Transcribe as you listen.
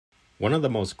One of the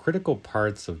most critical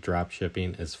parts of drop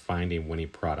shipping is finding winning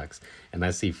products. And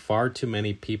I see far too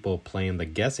many people playing the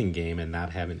guessing game and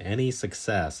not having any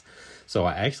success. So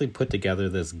I actually put together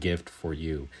this gift for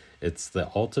you. It's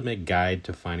the ultimate guide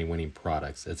to finding winning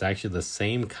products. It's actually the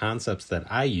same concepts that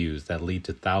I use that lead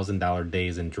to $1,000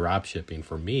 days in drop shipping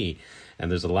for me.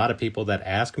 And there's a lot of people that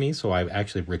ask me, so I've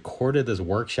actually recorded this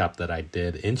workshop that I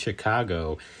did in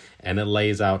Chicago, and it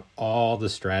lays out all the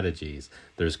strategies.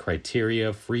 There's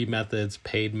criteria, free methods,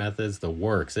 paid methods, the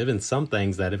works, even some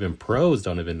things that even pros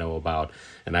don't even know about.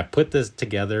 And I put this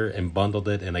together and bundled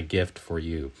it in a gift for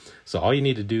you. So all you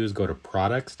need to do is go to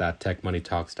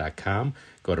products.techmoneytalks.com.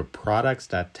 Go to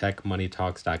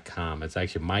products.techmoneytalks.com. It's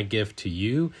actually my gift to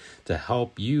you to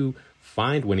help you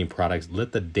find winning products.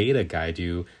 Let the data guide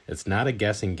you. It's not a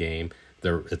guessing game.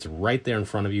 It's right there in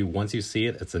front of you. Once you see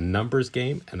it, it's a numbers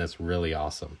game, and it's really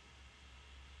awesome.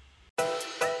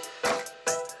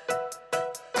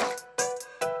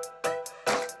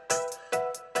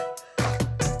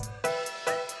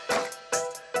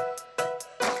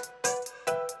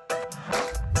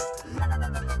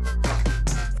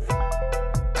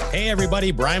 Hey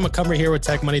everybody, Brian McCumber here with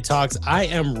Tech Money Talks. I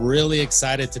am really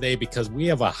excited today because we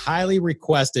have a highly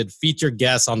requested featured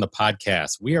guest on the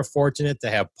podcast. We are fortunate to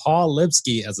have Paul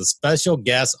Lipsky as a special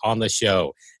guest on the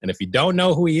show. And if you don't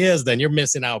know who he is, then you're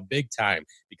missing out big time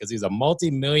because he's a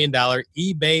multi-million-dollar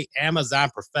eBay, Amazon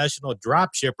professional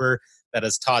drop shipper that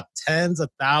has taught tens of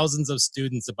thousands of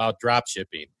students about drop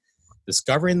shipping.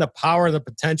 Discovering the power and the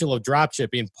potential of drop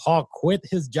shipping, Paul quit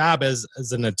his job as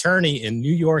an attorney in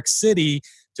New York City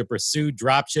to pursue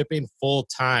drop shipping full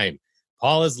time.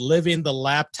 Paul is living the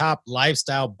laptop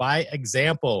lifestyle by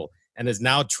example and is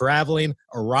now traveling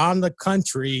around the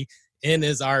country in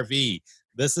his RV.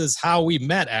 This is how we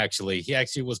met, actually. He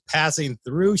actually was passing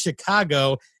through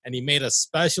Chicago and he made a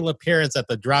special appearance at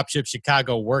the Dropship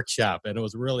Chicago workshop, and it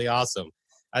was really awesome.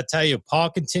 I tell you, Paul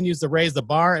continues to raise the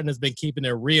bar and has been keeping it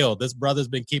real. This brother's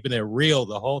been keeping it real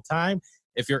the whole time.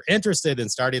 If you're interested in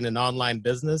starting an online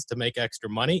business to make extra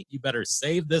money, you better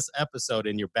save this episode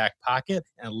in your back pocket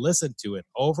and listen to it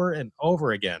over and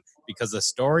over again, because the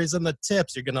stories and the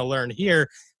tips you're going to learn here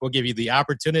will give you the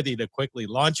opportunity to quickly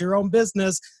launch your own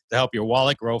business to help your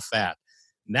wallet grow fat.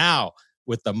 Now,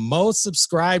 with the most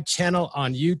subscribed channel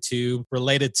on YouTube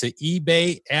related to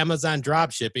eBay, Amazon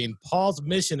dropshipping, Paul's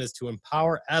mission is to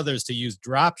empower others to use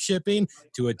dropshipping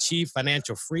to achieve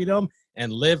financial freedom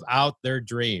and live out their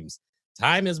dreams.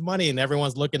 Time is money, and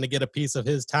everyone's looking to get a piece of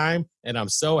his time, and I'm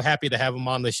so happy to have him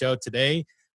on the show today.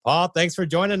 Paul, thanks for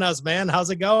joining us, man. How's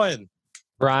it going?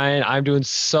 Brian, I'm doing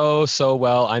so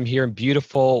well. I'm here in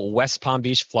beautiful West Palm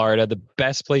Beach, Florida, the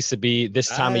best place to be this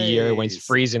time of year when it's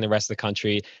freezing the rest of the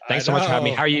country. Thanks so much for having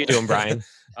me. How are you doing, Brian?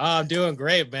 I'm doing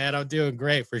great, man. I'm doing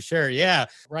great for sure. Yeah,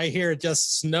 right here it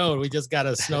just snowed. We just got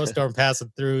a snowstorm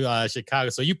passing through Chicago.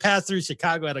 So you passed through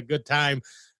Chicago at a good time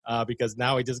because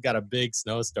now we just got a big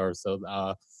snowstorm. So,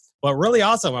 but really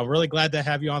awesome. I'm really glad to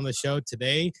have you on the show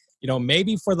today. You know,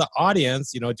 maybe for the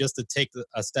audience, you know, just to take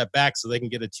a step back so they can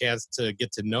get a chance to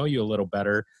get to know you a little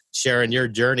better, sharing your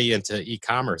journey into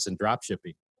e-commerce and drop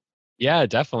shipping. Yeah,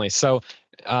 definitely. So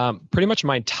pretty much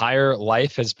my entire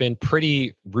life has been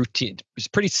pretty routine. It's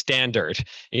pretty standard.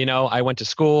 You know, I went to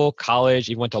school,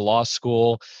 college, even went to law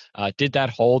school, did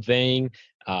that whole thing,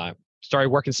 started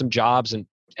working some jobs, and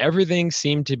everything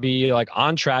seemed to be like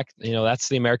on track. You know, that's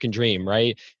the American dream,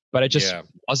 right? But I just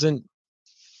wasn't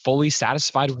fully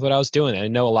satisfied with what I was doing. And I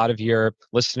know a lot of your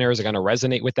listeners are going to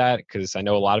resonate with that because I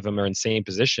know a lot of them are in the same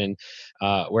position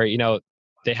where, you know,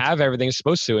 they have everything they're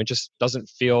supposed to and just doesn't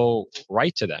feel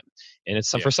right to them. And it's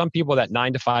for some people that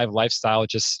 9-to-5 lifestyle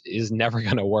just is never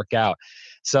going to work out.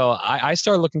 So I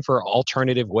started looking for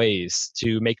alternative ways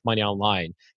to make money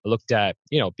online. I looked at,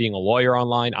 you know, being a lawyer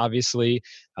online, obviously,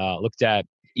 looked at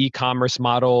e-commerce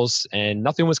models and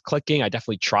nothing was clicking. I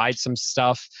definitely tried some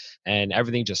stuff and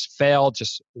everything just failed,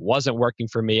 just wasn't working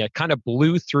for me. I kind of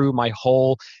blew through my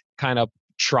whole kind of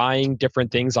trying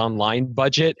different things online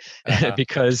budget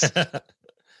because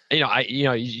you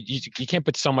can't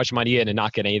put so much money in and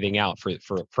not get anything out for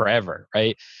forever,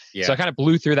 right? Yeah. So I kind of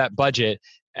blew through that budget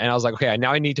and I was like, okay,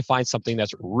 now I need to find something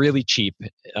that's really cheap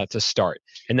to start.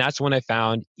 And that's when I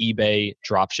found eBay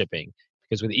dropshipping.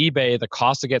 Because with eBay, the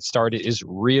cost to get started is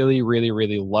really, really,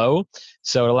 really low.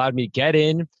 So it allowed me to get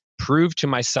in, prove to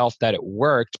myself that it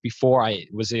worked before I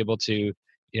was able to,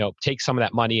 you know, take some of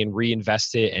that money and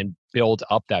reinvest it and build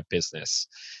up that business.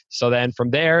 So then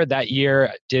from there, that year,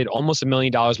 I did almost $1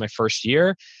 million my first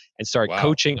year and started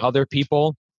coaching other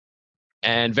people.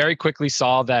 And very quickly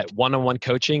saw that one-on-one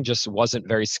coaching just wasn't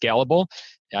very scalable.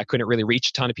 I couldn't really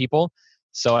reach a ton of people.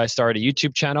 So I started a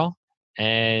YouTube channel.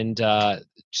 and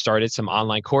started some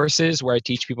online courses where I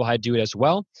teach people how to do it as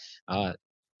well.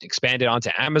 Expanded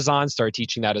onto Amazon, started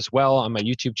teaching that as well on my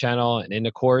YouTube channel and in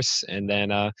the course, and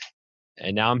then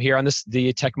and now I'm here on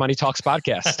the Tech Money Talks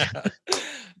podcast.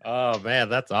 Oh man,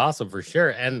 that's awesome for sure.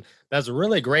 And that's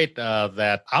really great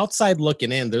that outside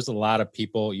looking in, there's a lot of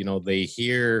people, they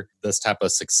hear this type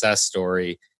of success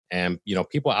story and,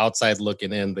 people outside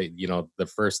looking in, the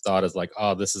first thought is like,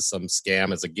 oh, this is some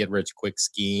scam. It's a get rich quick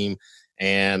scheme.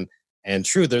 And, and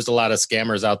true, there's a lot of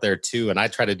scammers out there too. And I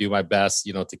try to do my best,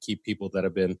 to keep people that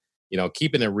have been,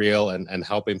 keeping it real and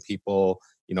helping people,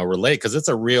 relate because it's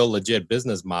a real legit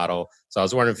business model. So I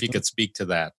was wondering if you could speak to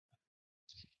that.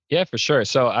 Yeah, for sure.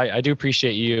 So I do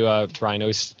appreciate you, Brian,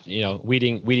 always,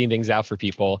 weeding things out for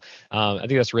people. I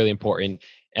think that's really important.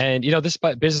 And, this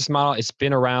business model, it's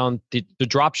been around, the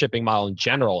drop shipping model in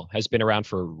general has been around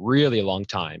for a really long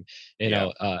time.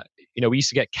 We used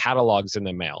to get catalogs in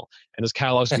the mail, and those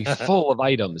catalogs would be full of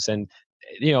items. And,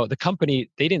 the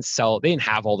company, they didn't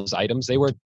have all those items. They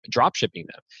were drop shipping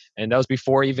them. And that was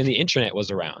before even the internet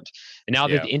was around. And now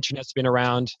that the internet's been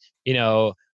around,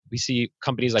 we see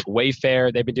companies like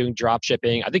Wayfair, they've been doing drop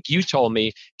shipping. I think you told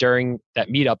me during that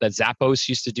meetup that Zappos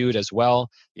used to do it as well.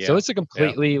 Yeah. So it's a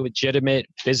completely legitimate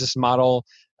business model.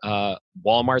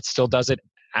 Walmart still does it.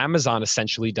 Amazon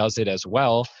essentially does it as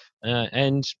well.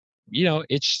 And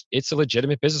it's a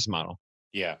legitimate business model.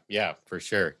 Yeah, for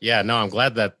sure. Yeah, no, I'm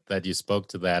glad that you spoke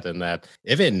to that and that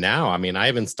even now, I mean, I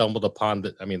even stumbled upon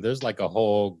there's like a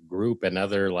whole group and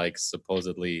other like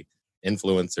supposedly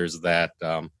influencers that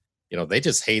they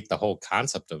just hate the whole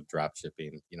concept of drop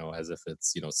shipping, as if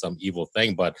it's, some evil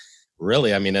thing. But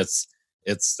really, I mean, it's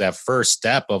that first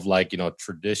step of like,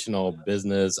 traditional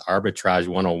business arbitrage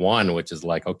 101, which is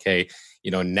like, okay,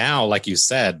 now, like you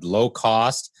said, low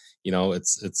cost,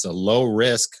 it's a low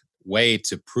risk way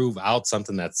to prove out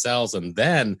something that sells. And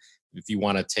then if you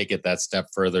want to take it that step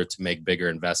further to make bigger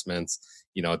investments,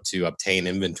 to obtain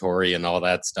inventory and all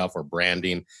that stuff or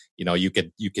branding, you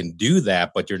can do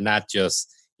that, but you're not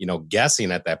just,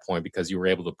 guessing at that point because you were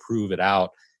able to prove it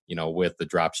out, with the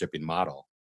drop shipping model.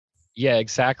 Yeah,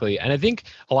 exactly. And I think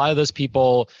a lot of those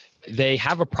people, they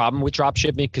have a problem with drop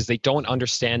shipping because they don't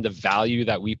understand the value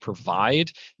that we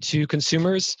provide to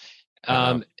consumers.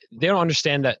 They don't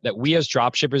understand that we as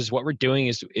drop shippers, what we're doing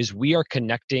is we are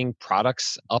connecting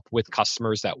products up with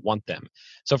customers that want them.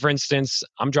 So for instance,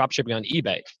 I'm drop shipping on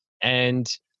eBay, and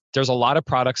there's a lot of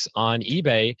products on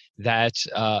eBay that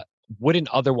wouldn't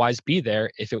otherwise be there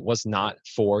if it was not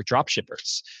for drop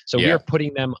shippers. So we are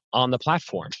putting them on the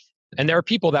platform. And there are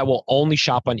people that will only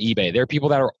shop on eBay. There are people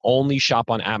that are only shop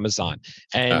on Amazon.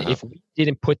 And if we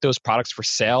didn't put those products for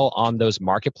sale on those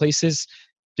marketplaces,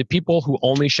 the people who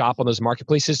only shop on those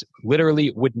marketplaces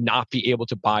literally would not be able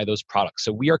to buy those products.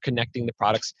 So we are connecting the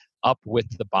products up with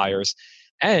the buyers.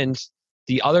 And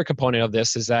the other component of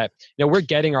this is that, we're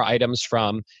getting our items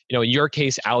from, in your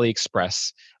case,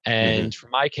 AliExpress, and for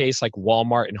my case, like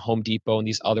Walmart and Home Depot and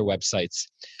these other websites.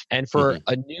 And for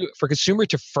for consumer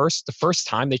to the first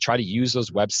time they try to use those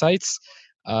websites,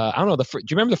 I don't know, do you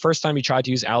remember the first time you tried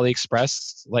to use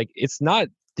AliExpress? Like, it's not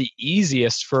the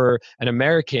easiest for an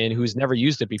American who's never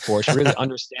used it before to really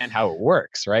understand how it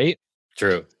works, right?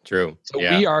 True. So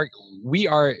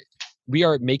we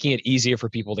are making it easier for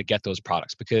people to get those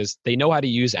products because they know how to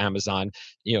use Amazon.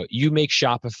 You make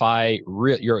Shopify,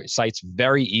 your site's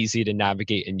very easy to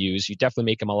navigate and use. You definitely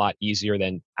make them a lot easier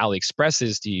than AliExpress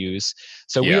is to use.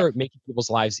 So we are making people's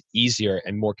lives easier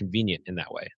and more convenient in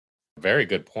that way. Very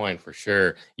good point for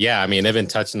sure. Yeah, I mean, even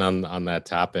touching on that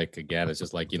topic again, it's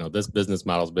just like, this business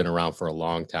model's been around for a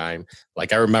long time.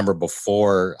 Like I remember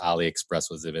before AliExpress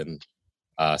was even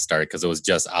started, because it was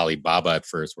just Alibaba at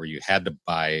first, where you had to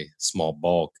buy small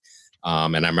bulk.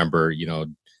 And I remember,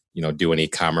 doing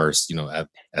e-commerce,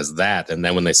 as that. And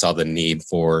then when they saw the need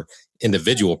for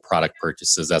individual product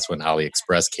purchases, that's when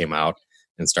AliExpress came out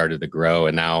and started to grow.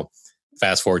 And now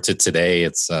fast forward to today,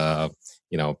 it's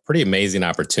pretty amazing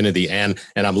opportunity. And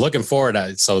I'm looking forward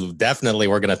to, so definitely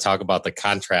we're going to talk about the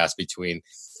contrast between,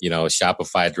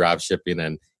 Shopify drop shipping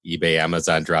and eBay,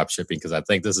 Amazon drop shipping, because I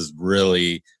think this is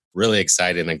really, really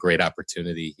exciting and great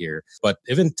opportunity here. But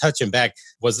even touching back,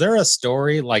 was there a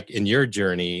story like in your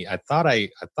journey? I thought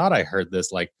I heard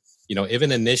this, like,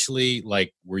 even initially,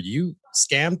 like, were you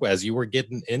scammed as you were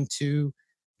getting into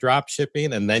drop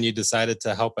shipping and then you decided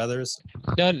to help others?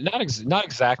 No, not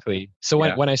exactly. So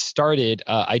when I started,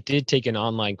 I did take an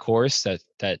online course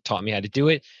that taught me how to do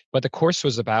it, but the course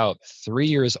was about 3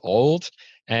 years old.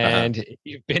 And if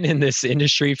you've been in this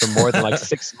industry for more than like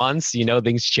 6 months,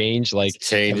 things change like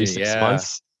every 6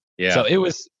 months. Yeah. So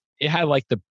it had like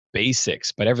the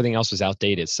basics, but everything else was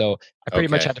outdated. So I pretty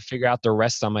much Okay. had to figure out the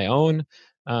rest on my own.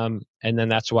 And then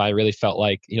that's why I really felt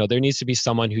like, there needs to be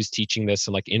someone who's teaching this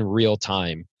in real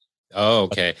time. Oh,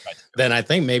 That's okay. what I do. Then I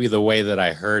think maybe the way that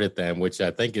I heard it then, which I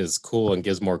think is cool and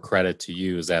gives more credit to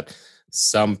you, is that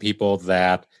some people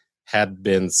that had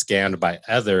been scammed by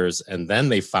others and then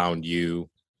they found you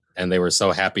and they were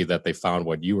so happy that they found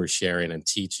what you were sharing and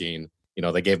teaching,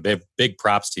 they gave big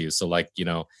props to you. So like,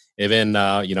 even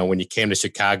when you came to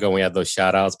Chicago and we had those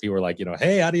shout outs, people were like,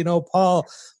 hey, how do you know Paul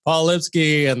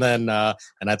Lipsky? And then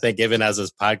and I think even as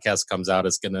this podcast comes out,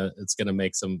 it's gonna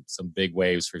make some big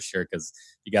waves for sure, because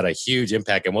you got a huge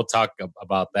impact, and we'll talk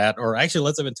about that. Or actually,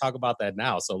 let's even talk about that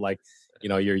now. So like,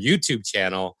 your YouTube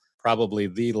channel, probably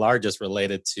the largest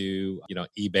related to,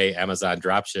 eBay, Amazon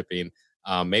drop shipping.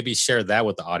 Maybe share that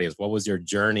with the audience. What was your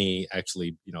journey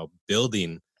actually,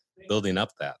 building up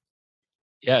that?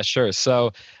 Yeah, sure.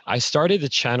 So I started the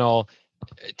channel.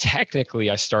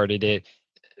 Technically, I started it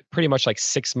pretty much like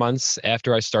 6 months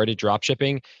after I started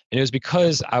dropshipping, and it was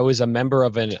because I was a member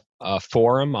of a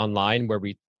forum online where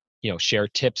we, share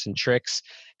tips and tricks,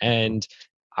 and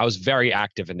I was very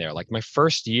active in there. Like my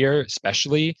first year,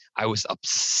 especially, I was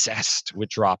obsessed with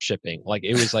dropshipping. Like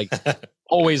it was like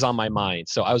always on my mind.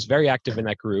 So I was very active in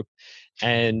that group,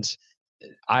 and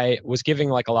I was giving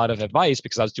like a lot of advice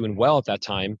because I was doing well at that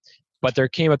time. But there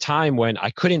came a time when I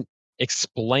couldn't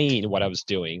explain what I was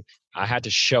doing. I had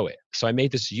to show it. So I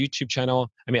made this YouTube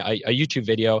channel. I mean, a YouTube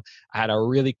video. I had a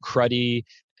really cruddy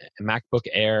MacBook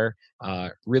Air,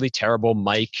 really terrible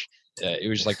mic. It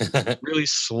was like really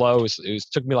slow.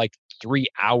 Took me like 3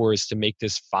 hours to make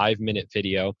this 5-minute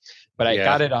video, but I Yeah.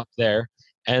 got it up there,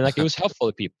 and like it was helpful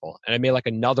to people. And I made like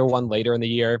another one later in the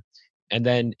year. And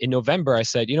then in November, I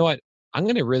said, you know what? I'm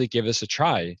going to really give this a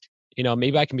try.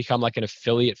 Maybe I can become like an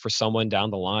affiliate for someone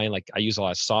down the line. Like I use a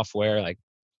lot of software. Like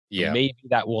Yeah. maybe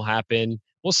that will happen.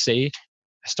 We'll see.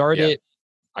 I started Yeah. it.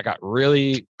 I got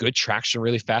really good traction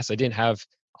really fast. I didn't have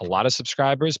a lot of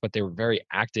subscribers, but they were very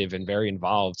active and very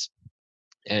involved.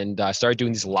 And I started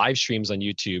doing these live streams on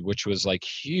YouTube, which was like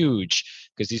huge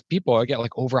because these people, I get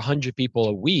like over 100 people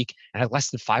a week and had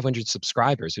less than 500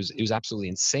 subscribers. It was absolutely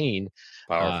insane.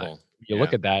 Powerful. You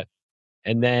look Yeah. at that.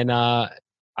 And then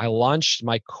I launched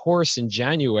my course in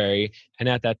January. And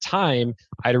at that time,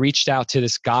 I'd reached out to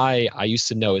this guy I used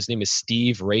to know. His name is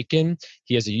Steve Rakin.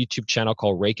 He has a YouTube channel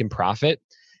called Rakin Profit.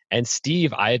 And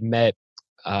Steve, I had met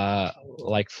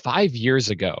like 5 years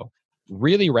ago,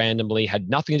 really randomly, had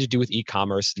nothing to do with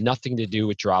e-commerce, nothing to do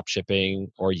with drop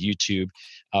shipping or YouTube.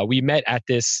 We met at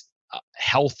this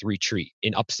health retreat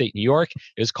in upstate New York.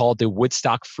 It was called the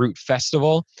Woodstock Fruit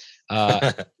Festival.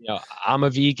 Uh, I'm a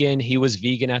vegan. He was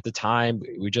vegan at the time.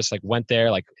 We just like went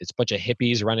there, like it's a bunch of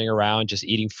hippies running around, just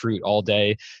eating fruit all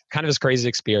day. Kind of this crazy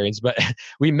experience, but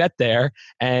we met there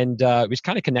and we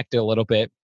kind of connected a little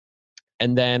bit.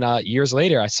 And then years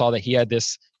later, I saw that he had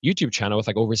this YouTube channel with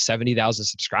like over 70,000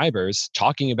 subscribers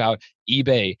talking about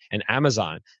eBay and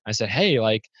Amazon. I said, hey,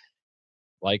 like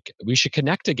we should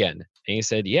connect again. And he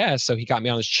said, yeah. So he got me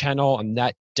on his channel, and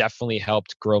that definitely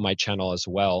helped grow my channel as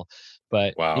well.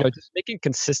 But Wow. just making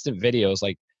consistent videos,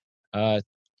 like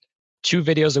 2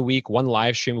 videos a week, 1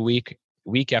 live stream a week,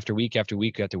 week after week after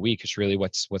week after week is really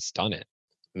what's done it.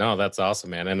 No, that's awesome,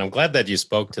 man. And I'm glad that you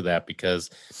spoke to that because,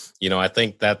 I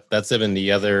think that that's even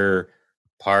the other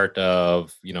part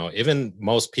of, even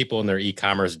most people in their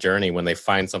e-commerce journey, when they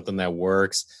find something that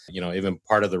works, even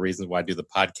part of the reason why I do the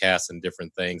podcast and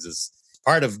different things is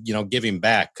part of, giving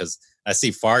back. Cause I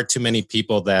see far too many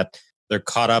people that they're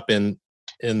caught up in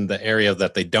the area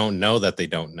that they don't know that they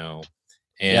don't know.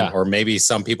 And, Yeah. or maybe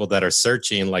some people that are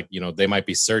searching, like, they might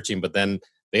be searching, but then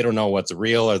they don't know what's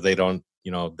real, or they don't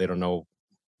know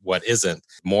what isn't.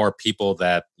 More people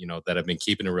that that have been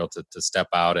keeping it real to step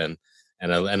out and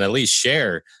at least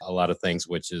share a lot of things,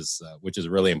 which is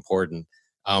really important.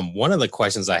 One of the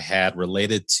questions I had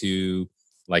related to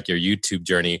like your YouTube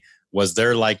journey, was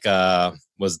there like a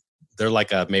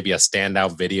maybe a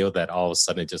standout video that all of a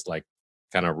sudden it just like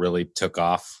kind of really took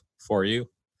off for you?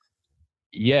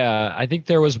 Yeah, I think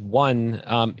there was one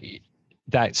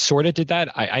that sort of did that.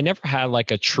 I never had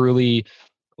like a truly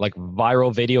like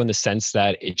viral video in the sense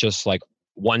that it just like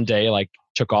one day like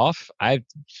took off. I have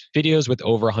videos with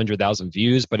over 100,000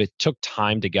 views, but it took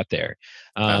time to get there.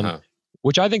 Uh-huh.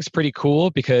 Which I think is pretty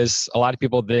cool because a lot of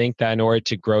people think that in order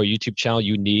to grow a YouTube channel,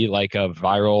 you need like a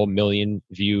viral million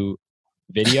view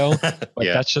video, but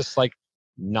Yeah. that's just like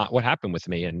not what happened with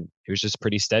me, and it was just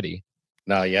pretty steady.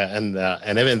 No, yeah,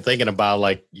 and even thinking about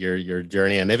like your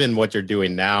journey and even what you're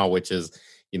doing now, which is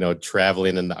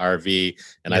traveling in the RV,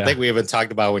 and I Yeah. think we even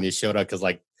talked about when you showed up, because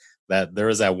like that there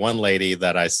was that one lady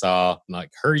that I saw,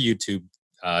 like her YouTube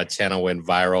channel went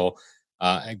viral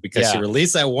because she Yeah.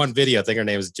 released that one video. I think her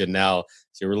name is Janelle.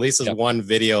 She releases Yep. one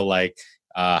video like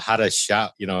how to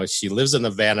shower. She lives in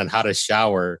the van and how to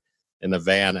shower in the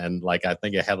van, and like I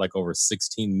think it had like over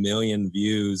 16 million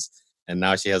views, and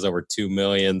now she has over 2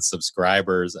 million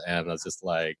subscribers, and I was just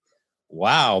like,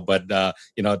 wow. But to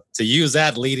use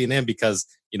that leading in, because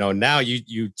now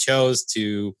you chose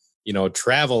to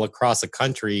travel across the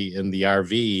country in the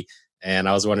RV, and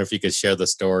I was wondering if you could share the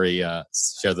story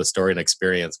and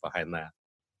experience behind that.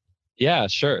 Yeah,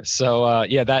 sure. So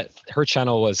that her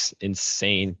channel was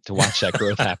insane to watch that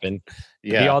growth happen.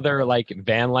 The Yeah. other like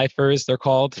van lifers, they're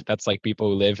called. That's like people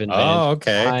who live in vans Oh, full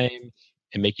okay. time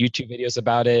and make YouTube videos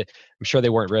about it. I'm sure they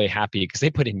weren't really happy because they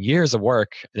put in years of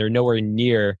work. They're nowhere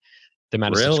near the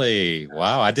amount of subscribers. Really?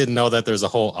 Wow. I didn't know that there's a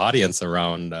whole audience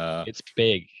around. It's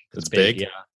big. It's It's big. big.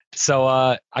 Yeah. So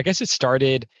I guess it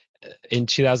started in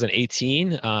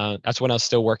 2018. That's when I was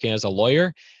still working as a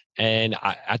lawyer. And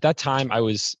at that time, I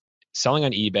was selling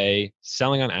on eBay,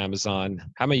 selling on Amazon,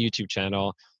 had my YouTube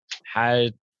channel,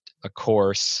 had a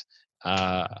course,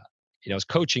 I was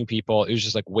coaching people. It was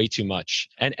just like way too much,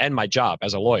 and my job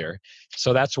as a lawyer.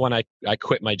 So that's when I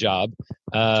quit my job.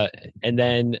 And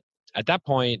then at that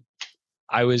point,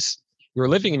 we were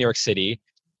living in New York City,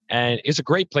 and it's a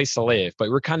great place to live, but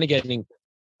we're kind of getting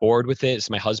bored with it. It's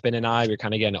my husband and I. We're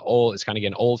kind of getting old. It's kind of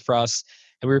getting old for us,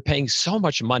 and we were paying so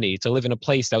much money to live in a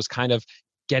place that was kind of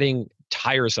getting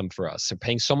tiresome for us. We're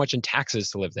paying so much in taxes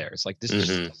to live there. It's like this just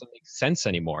doesn't make sense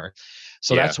anymore.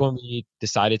 So Yeah. that's when we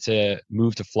decided to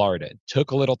move to Florida. It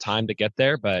took a little time to get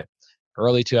there, but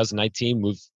early 2019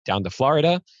 moved down to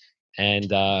Florida,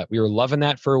 and we were loving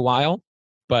that for a while.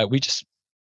 But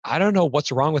I don't know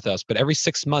what's wrong with us, but every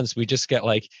 6 months we just get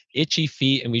like itchy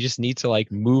feet and we just need to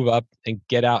like move up and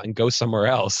get out and go somewhere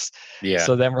else. Yeah.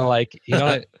 So then we're like, you know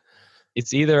what?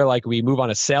 It's either like we move on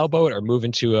a sailboat or move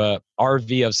into a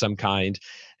RV of some kind.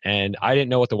 And I didn't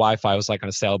know what the Wi-Fi was like on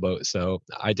a sailboat, so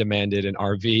I demanded an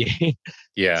RV.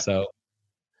 Yeah. So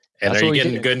And that's are what you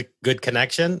we getting did. good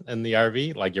connection in the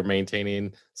RV? Like you're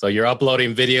maintaining, so you're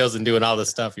uploading videos and doing all this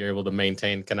stuff. You're able to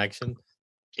maintain connection.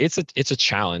 It's a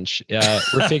challenge.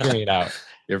 We're figuring it out.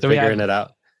 You're So we figuring have it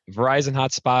out. Verizon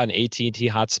hotspot and AT&T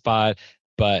hotspot,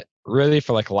 but really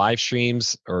for like live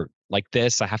streams or like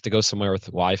this, I have to go somewhere with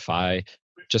Wi-Fi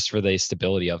just for the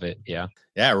stability of it. Yeah.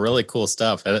 Yeah, really cool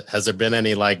stuff. Has there been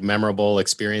any like memorable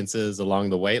experiences along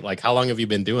the way? Like how long have you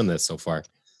been doing this so far?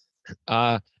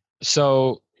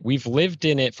 So we've lived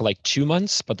in it for like 2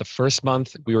 months, but the first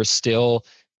month we were still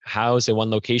housed in one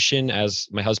location as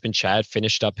my husband Chad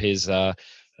finished up his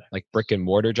like brick and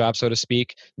mortar job, so to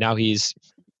speak. Now he's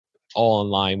all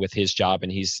online with his job,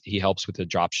 and he helps with the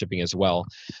drop shipping as well.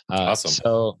 Awesome.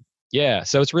 So yeah,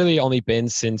 so it's really only been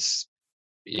since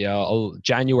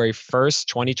January 1st,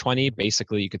 2020,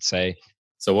 basically you could say.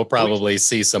 So we'll probably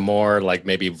see some more like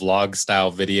maybe vlog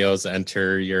style videos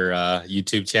enter your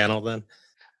YouTube channel then.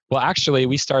 Well, actually,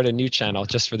 we started a new channel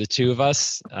just for the two of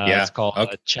us. Yeah. It's called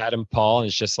Okay. Chad and Paul, and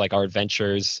it's just like our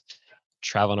adventures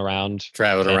traveling around.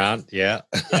 Around. Yeah.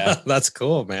 Yeah. That's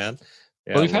cool, man.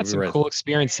 Yeah. But we've had some cool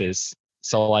experiences.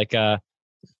 So like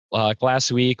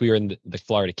last week we were in the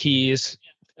Florida Keys.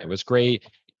 It was great.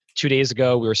 2 days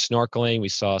ago we were snorkeling. We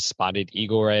saw spotted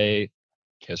eagle ray.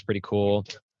 It was pretty cool.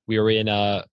 We were in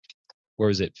where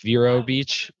was it? Vero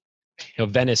Beach?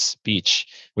 Venice Beach,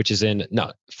 which is in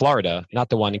Florida, not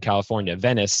the one in California,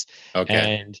 Venice.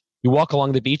 Okay. And you walk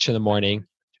along the beach in the morning,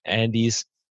 and these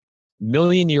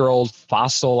million-year-old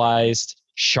fossilized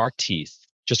shark teeth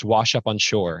just wash up on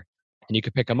shore, and you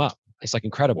could pick them up. It's like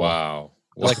incredible. Wow.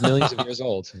 They're like millions of years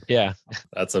old. Yeah.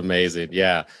 That's amazing.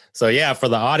 Yeah. So yeah, for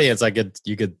the audience,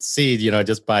 you could see,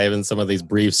 just by even some of these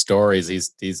brief stories,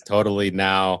 he's totally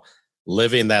now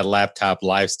living that laptop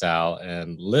lifestyle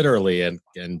and literally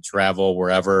and travel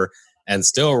wherever and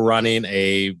still running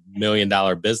 $1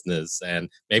 million business. And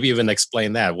maybe even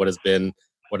explain that. What has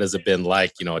it been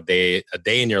like, a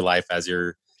day in your life as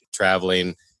you're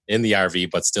traveling in the RV,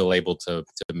 but still able to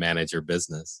manage your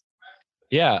business?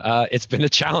 Yeah, it's been a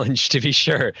challenge to be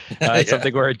sure. It's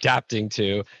something we're adapting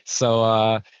to.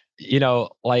 So,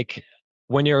 like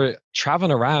when you're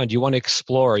traveling around, you want to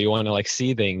explore, you want to like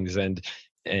see things, and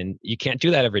you can't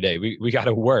do that every day. We got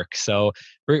to work. So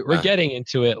we're getting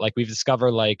into it. Like we've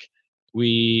discovered, like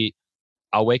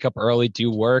I'll wake up early,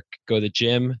 do work, go to the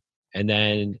gym, and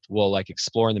then we'll like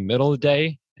explore in the middle of the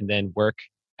day, and then work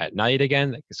at night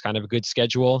again. Like, it's kind of a good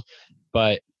schedule,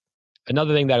 but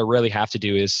another thing that I really have to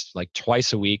do is like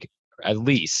twice a week, at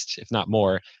least, if not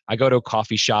more, I go to a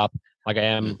coffee shop like I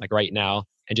am like right now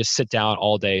and just sit down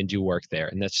all day and do work there.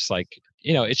 And that's just like,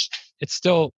 it's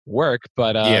still work,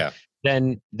 but Yeah.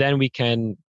 then we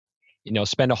can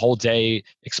spend a whole day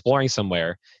exploring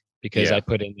somewhere because I Yeah.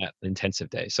 put in that intensive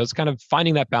day. So it's kind of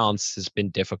finding that balance has been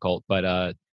difficult,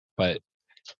 but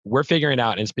we're figuring it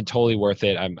out, and it's been totally worth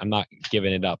it. I'm not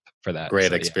giving it up for that. Great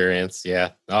So yeah. experience. Yeah.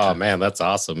 Oh Yeah. man, that's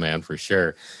awesome, man, for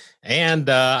sure. And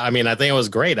I mean, I think it was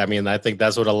great. I mean, I think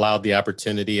that's what allowed the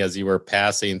opportunity as you were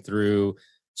passing through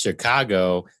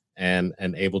Chicago and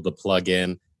able to plug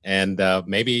in. And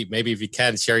maybe if you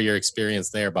can share your experience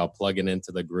there about plugging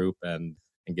into the group and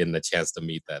getting the chance to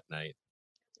meet that night.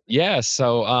 Yeah.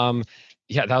 So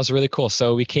yeah, that was really cool.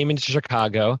 So we came into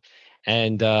Chicago,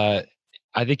 and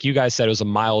I think you guys said it was a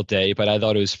mild day, but I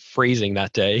thought it was freezing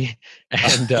that day.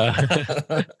 And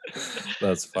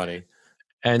That's funny.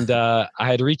 I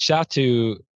had reached out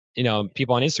to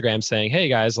people on Instagram saying, "Hey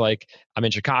guys, like I'm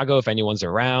in Chicago. If anyone's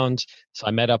around." So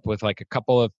I met up with like a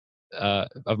couple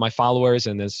of my followers,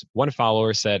 and this one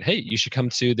follower said, "Hey, you should come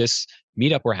to this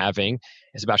meetup we're having.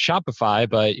 It's about Shopify,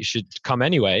 but you should come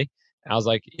anyway." And I was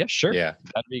like, "Yeah, sure, Yeah.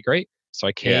 that'd be great." So I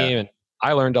Yeah. came, and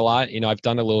I learned a lot. I've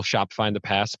done a little Shopify in the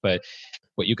past, but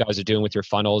what you guys are doing with your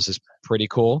funnels is pretty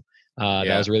cool. That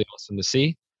Yeah. was really awesome to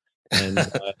see. And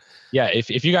yeah,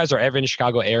 if you guys are ever in the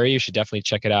Chicago area, you should definitely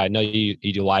check it out. I know you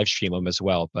do live stream them as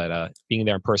well, but being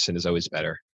there in person is always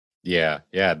better. Yeah,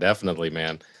 yeah, definitely,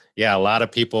 man. Yeah, a lot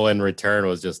of people in return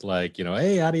was just like,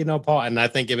 hey, how do you know Paul? And I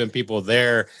think even people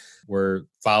there were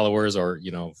followers or,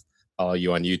 follow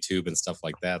you on YouTube and stuff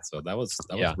like that. So that was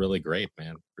Yeah. really great,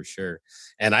 man, for sure.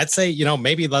 And I'd say,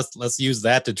 maybe let's use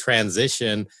that to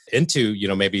transition into,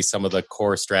 maybe some of the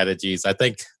core strategies. I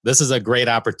think this is a great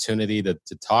opportunity to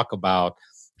talk about,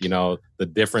 the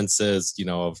differences,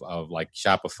 of like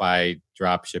Shopify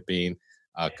drop shipping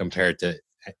compared to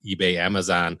eBay,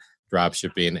 Amazon drop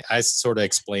shipping. I sort of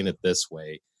explain it this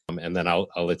way, and then I'll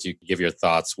let you give your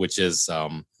thoughts, which is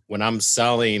when I'm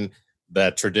selling the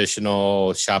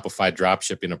traditional Shopify drop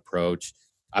shipping approach,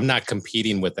 I'm not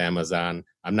competing with Amazon.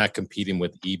 I'm not competing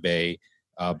with eBay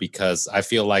because I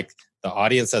feel like the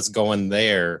audience that's going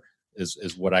there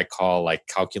is what I call like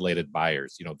calculated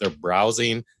buyers. They're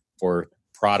browsing for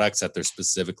products that they're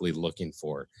specifically looking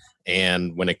for.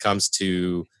 And when it comes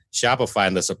to Shopify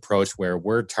and this approach where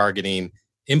we're targeting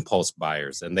impulse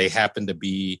buyers and they happen to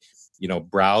be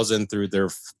browsing through their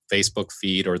Facebook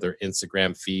feed or their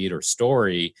Instagram feed or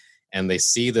story, and they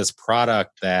see this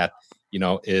product that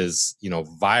is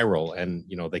viral, and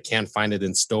they can't find it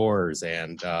in stores,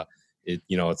 and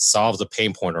it solves a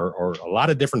pain point or a lot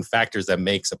of different factors that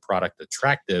makes a product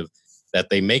attractive, that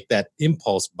they make that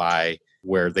impulse buy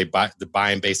where they buy the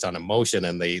buying based on emotion,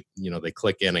 and they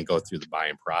click in and go through the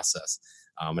buying process.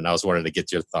 And I was wanting to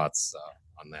get your thoughts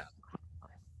on that.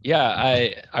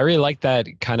 Yeah, I really like that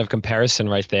kind of comparison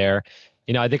right there.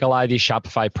 I think a lot of these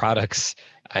Shopify products,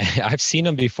 I've seen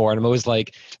them before, and I'm always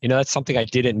like, that's something I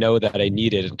didn't know that I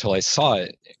needed until I saw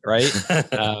it, right?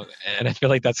 And I feel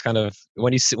like that's kind of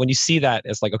when you see that,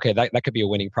 it's like, okay, that could be a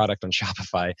winning product on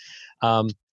Shopify. Yeah.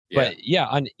 But yeah,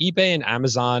 on eBay and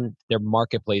Amazon, they're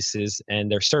marketplaces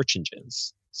and they're search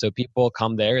engines. So people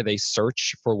come there, they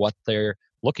search for what they're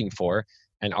looking for,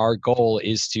 and our goal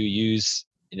is to use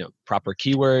proper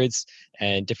keywords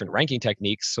and different ranking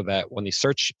techniques so that when they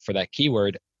search for that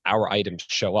keyword, our items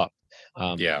show up.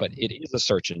 Yeah. But it is a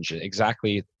search engine,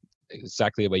 exactly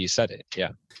the way you said it. Yeah.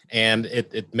 And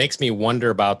it makes me wonder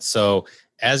about, so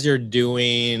as you're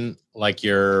doing like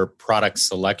your product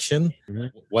selection,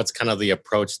 what's kind of the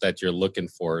approach that you're looking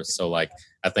for? So like,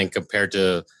 I think compared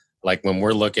to like when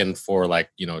we're looking for like,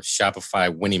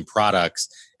 Shopify winning products,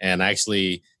 and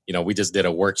actually, we just did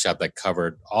a workshop that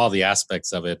covered all the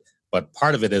aspects of it, but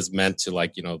part of it is meant to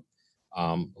like,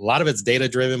 a lot of it's data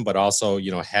driven, but also,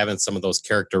 having some of those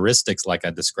characteristics like I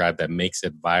described that makes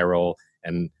it viral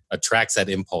and attracts that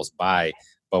impulse buy.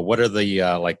 But what are the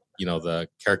the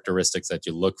characteristics that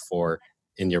you look for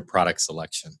in your product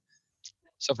selection?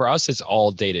 So for us, it's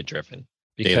all data driven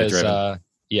Data because driven.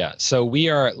 yeah. So we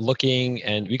are looking,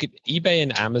 and we could eBay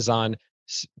and Amazon,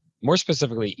 more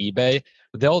specifically eBay,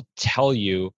 they'll tell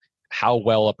you how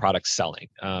well a product's selling.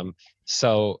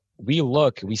 So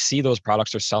we see those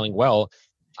products are selling well.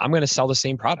 I'm going to sell the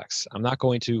same products. I'm not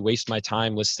going to waste my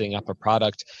time listing up a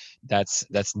product that's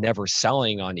never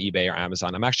selling on eBay or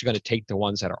Amazon. I'm actually going to take the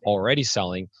ones that are already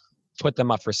selling, put them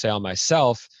up for sale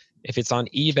myself. If it's on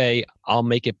eBay, I'll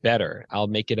make it better. I'll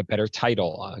make it a better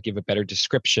title. I'll give a better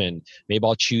description. Maybe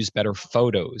I'll choose better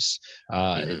photos.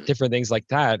 Different things like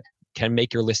that can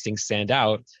make your listing stand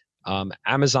out.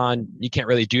 Amazon, you can't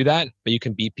really do that, but you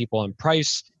can beat people on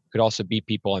price. You could also beat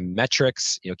people on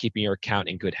metrics, keeping your account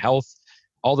in good health.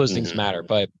 All those things matter,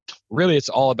 but really it's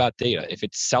all about data. If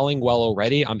it's selling well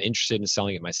already, I'm interested in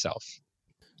selling it myself.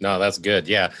 No, that's good.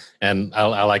 Yeah. And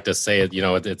I like to say it,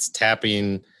 it's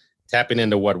tapping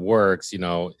into what works,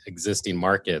 existing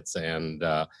markets. And,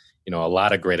 a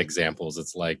lot of great examples.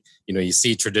 It's like, you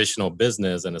see traditional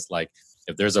business and it's like,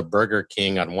 if there's a Burger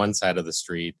King on one side of the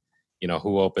street,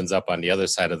 who opens up on the other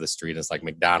side of the street? It's like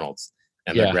McDonald's,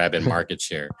 and they're grabbing market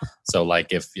share. So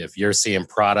like if you're seeing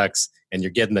products and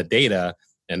you're getting the data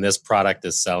and this product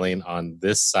is selling on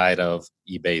this side of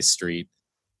eBay street,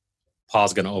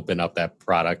 Paul's going to open up that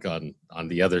product on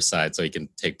the other side so he can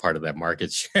take part of that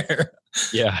market share.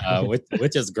 Yeah.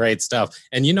 Which is great stuff.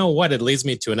 And you know what? It leads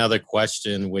me to another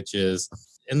question, which is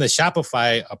in the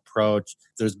Shopify approach,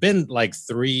 there's been like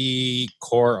 3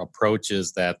 core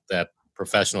approaches that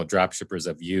professional dropshippers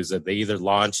have used. That they either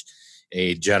launch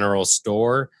a general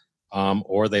store,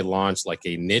 or they launch like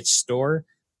a niche store,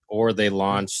 or they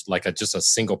launch like just a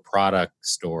single product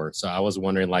store. So I was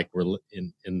wondering, like, we're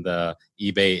in the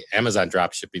eBay, Amazon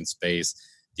dropshipping space.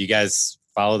 Do you guys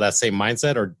follow that same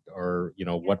mindset, or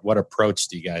what approach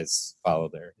do you guys follow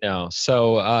there? No.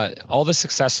 So all the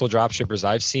successful dropshippers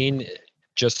I've seen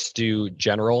just do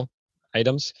general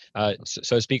items,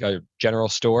 so to speak, a general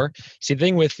store. See, the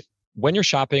thing with when you're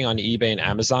shopping on eBay and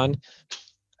Amazon,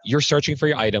 you're searching for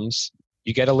your items,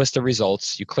 you get a list of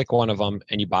results, you click one of them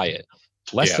and you buy it.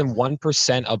 Less than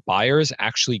 1% of buyers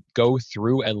actually go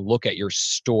through and look at your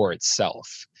store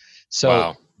itself.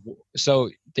 So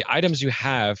the items you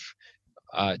have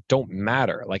don't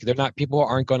matter. Like, people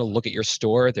aren't going to look at your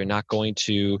store. They're not going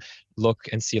to look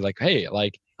and see like, hey,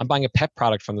 like, I'm buying a pet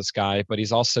product from this guy, but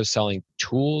he's also selling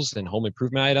tools and home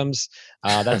improvement items.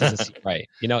 That doesn't seem right.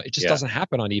 It just doesn't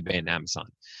happen on eBay and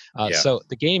Amazon. So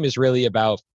the game is really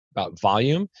about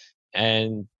volume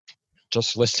and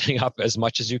just listing up as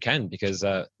much as you can, because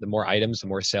the more items, the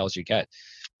more sales you get.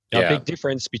 Now, a big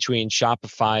difference between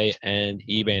Shopify and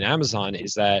eBay and Amazon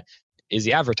is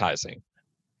the advertising,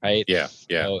 right? Yeah.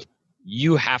 So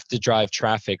you have to drive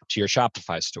traffic to your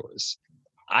Shopify stores.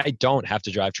 I don't have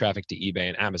to drive traffic to eBay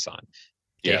and Amazon.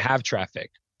 They have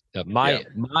traffic.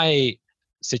 My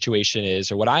situation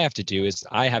is, or what I have to do is,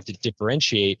 I have to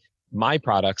differentiate my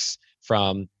products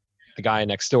from the guy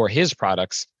next door, his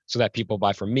products, so that people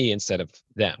buy from me instead of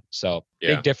them. So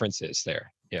big differences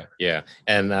there. Yeah.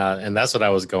 And that's what I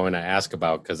was going to ask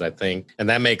about, because I think, and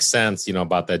that makes sense,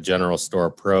 about that general store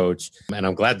approach. And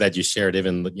I'm glad that you shared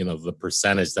even, the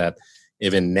percentage that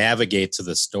even navigate to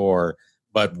the store.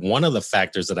 But one of the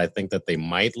factors that I think that they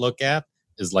might look at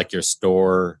is like your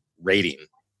store rating,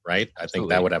 right? I think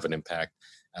that would have an impact.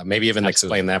 Maybe even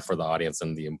explain that for the audience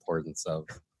and the importance of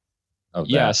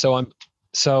that.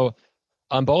 So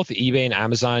on both eBay and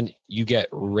Amazon, you get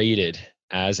rated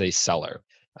as a seller.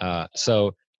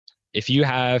 So if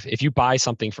you buy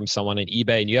something from someone on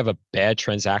eBay and you have a bad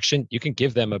transaction, you can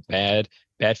give them a bad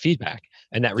feedback,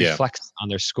 and that reflects on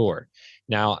their score.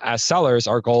 Now, as sellers,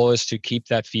 our goal is to keep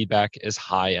that feedback as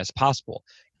high as possible.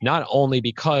 Not only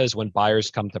because when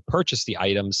buyers come to purchase the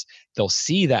items, they'll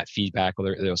see that feedback,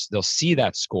 or they'll see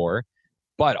that score,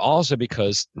 but also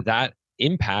because that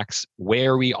impacts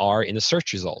where we are in the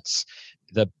search results.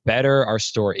 The better our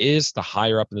store is, the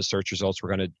higher up in the search results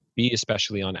we're going to be,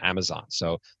 especially on Amazon.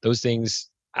 So those things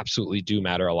absolutely do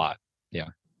matter a lot. Yeah.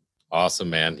 Awesome,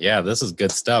 man. Yeah, this is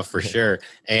good stuff for sure.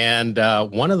 And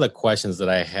one of the questions that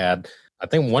I had, I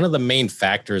think one of the main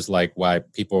factors like why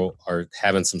people are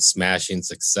having some smashing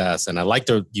success, and I like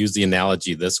to use the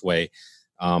analogy this way.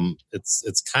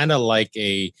 It's kind of like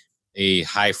a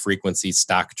high frequency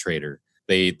stock trader.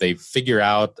 They figure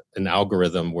out an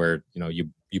algorithm where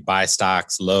you buy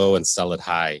stocks low and sell it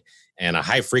high, and a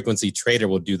high frequency trader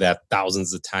will do that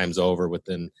thousands of times over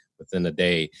within a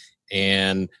day.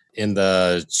 And in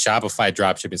the Shopify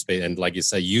dropshipping space, and like you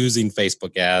said, using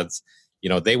Facebook ads,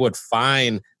 they would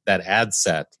find that ad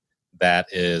set that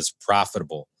is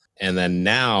profitable, and then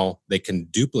now they can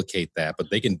duplicate that, but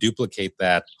they can duplicate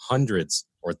that hundreds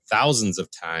or thousands of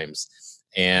times.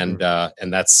 And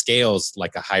that scales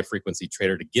like a high frequency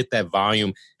trader to get that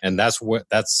volume. And that's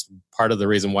part of the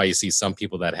reason why you see some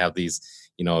people that have these,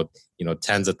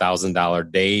 tens of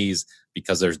 $1,000 days,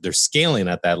 because they're scaling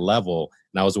at that level.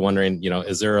 And I was wondering,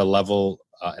 is there a level,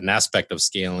 an aspect of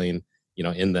scaling,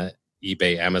 in the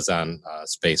eBay, Amazon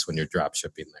space when you're drop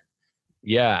shipping there?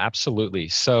 Yeah, absolutely.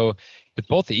 So with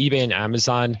both the eBay and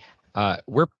Amazon,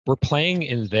 we're playing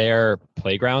in their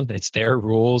playground. It's their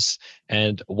rules.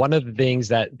 And one of the things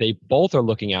that they both are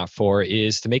looking out for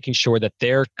is to making sure that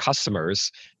their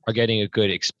customers are getting a good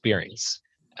experience,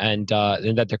 and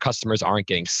that their customers aren't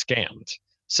getting scammed.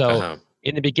 So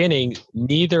in the beginning,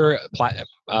 neither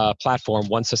platform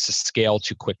wants us to scale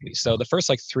too quickly. So the first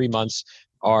like 3 months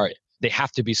they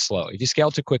have to be slow. If you scale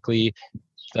too quickly,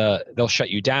 they'll shut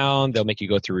you down. They'll make you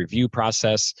go through a review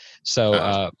process.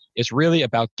 So it's really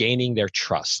about gaining their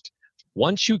trust.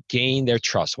 Once you gain their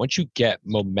trust, once you get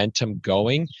momentum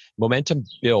going, momentum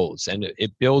builds and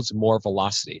it builds more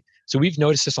velocity. So we've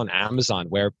noticed this on Amazon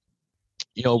where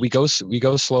we go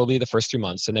slowly the first 3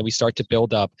 months, and then we start to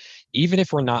build up. Even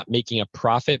if we're not making a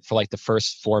profit for like the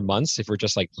first 4 months, if we're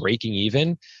just like breaking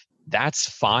even, that's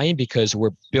fine because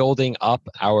we're building up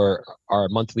our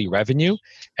monthly revenue.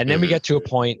 And then we get to a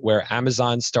point where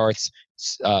Amazon starts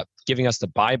giving us the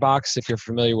buy box, if you're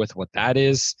familiar with what that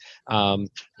is. And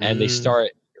they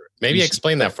start. Maybe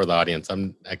explain that for the audience.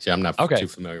 I'm not too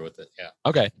familiar with it. Yeah.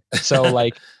 Okay. So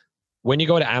like when you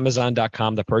go to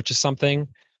Amazon.com to purchase something,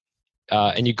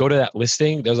 and you go to that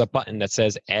listing, there's a button that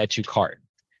says add to cart.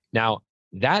 Now,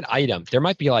 that item, there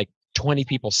might be like 20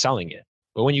 people selling it.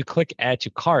 But when you click add to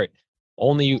cart,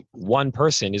 only one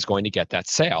person is going to get that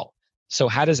sale. So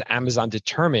how does Amazon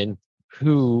determine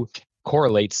who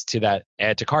correlates to that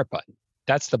add to cart button?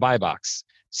 That's the buy box.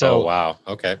 So, oh, wow.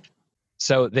 Okay.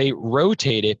 So they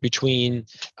rotate it between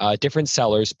different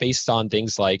sellers based on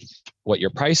things like what your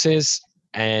price is,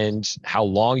 and how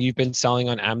long you've been selling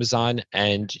on Amazon,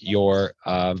 and your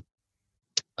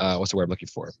what's the word I'm looking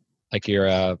for? Like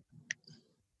your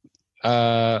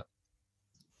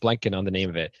blanking on the name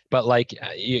of it, but like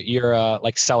your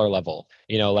like seller level,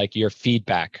 like your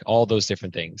feedback, all those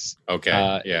different things.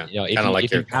 Okay. Yeah. Kind of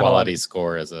like your quality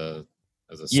score as a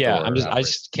store. Yeah, I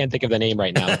just can't think of the name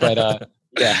right now, but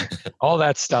yeah, all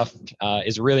that stuff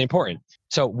is really important.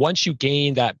 So once you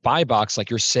gain that buy box, like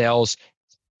your sales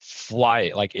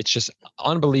fly, like it's just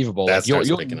unbelievable. Like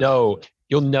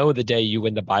you'll know the day you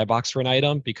win the buy box for an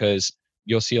item because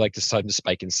you'll see like the sudden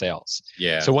spike in sales.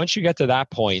 Yeah. So once you get to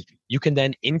that point, you can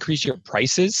then increase your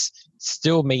prices,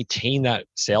 still maintain that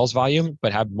sales volume,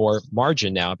 but have more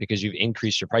margin now because you've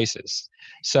increased your prices.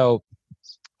 So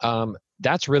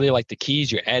that's really like the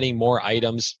keys. You're adding more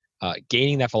items,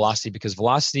 gaining that velocity, because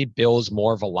velocity builds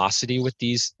more velocity with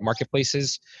these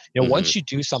marketplaces. Once you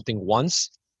do something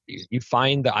once, you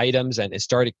find the items and it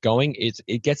started going,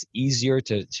 it gets easier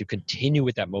to continue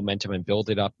with that momentum and build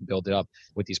it up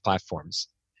with these platforms.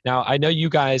 Now, I know you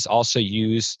guys also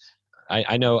use,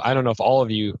 I don't know if all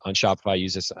of you on Shopify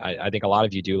use this. I think a lot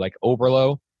of you do, like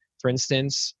Oberlo, for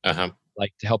instance,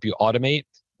 like to help you automate.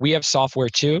 We have software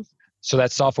too. So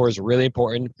that software is really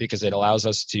important because it allows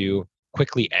us to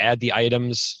quickly add the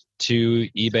items to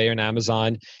eBay and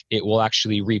Amazon. It will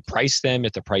actually reprice them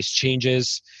if the price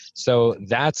changes. So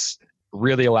that's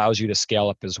really allows you to scale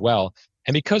up as well.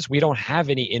 And because we don't have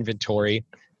any inventory,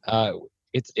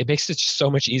 it makes it so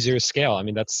much easier to scale. I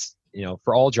mean, that's,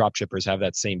 for all drop shippers have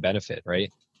that same benefit,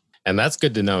 right? And that's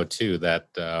good to know too, that,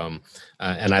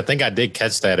 and I think I did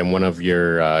catch that in one of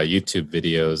your YouTube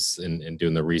videos in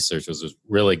doing the research. It was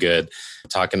really good,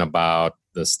 talking about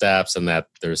the steps and that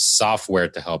there's software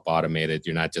to help automate it.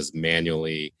 You're not just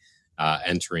manually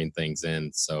entering things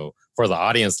in. So for the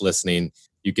audience listening,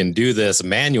 you can do this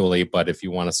manually, but if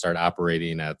you want to start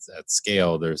operating at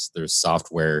scale, there's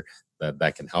software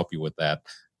that can help you with that,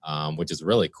 which is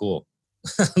really cool.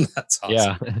 That's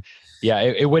awesome. Yeah,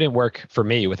 it wouldn't work for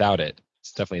me without it.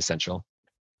 It's definitely essential.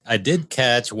 I did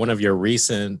catch one of your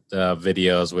recent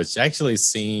videos, which actually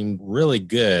seemed really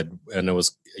good. And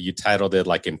you titled it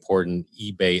like important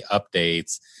eBay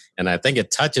updates. And I think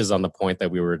it touches on the point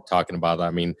that we were talking about. I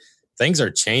mean, things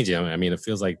are changing. I mean, it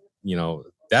feels like,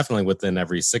 definitely within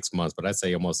every 6 months, but I'd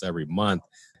say almost every month.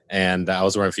 And I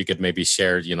was wondering if you could maybe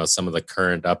share, some of the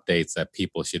current updates that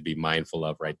people should be mindful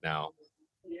of right now.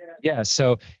 Yeah,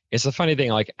 so it's a funny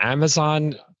thing. Like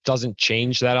Amazon doesn't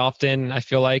change that often. I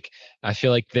feel like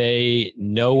they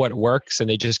know what works and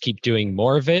they just keep doing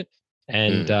more of it.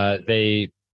 And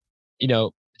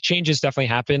changes definitely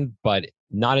happen, but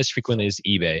not as frequently as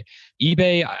eBay.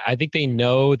 eBay, I think they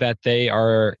know that they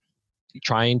are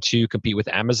trying to compete with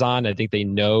Amazon. I think they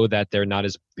know that they're not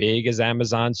as big as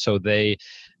Amazon, so they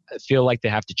feel like they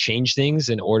have to change things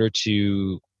in order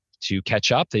to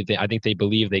catch up. I think they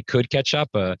believe they could catch up,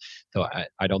 though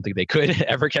I don't think they could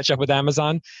ever catch up with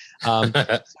Amazon.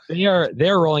 They're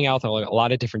rolling out a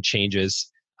lot of different changes.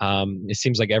 It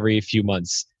seems like every few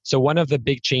months. So one of the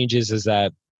big changes is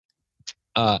that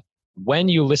when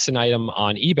you list an item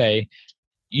on eBay,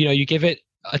 you give it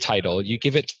a title, you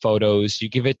give it photos, you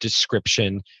give it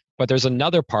description, but there's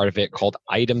another part of it called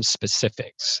item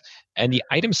specifics. And the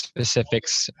item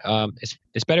specifics,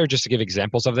 it's better just to give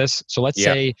examples of this. So let's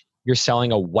say you're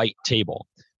selling a white table.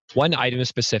 One item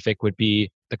specific would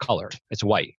be the color. It's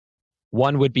white.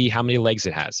 One would be how many legs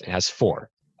it has. It has 4.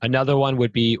 Another one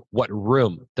would be what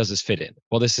room does this fit in?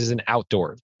 Well, this is an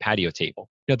outdoor patio table,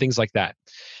 things like that.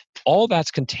 All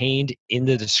that's contained in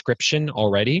the description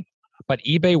already, but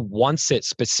eBay wants it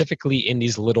specifically in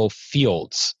these little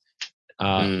fields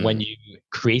when you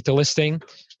create the listing.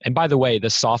 And by the way, the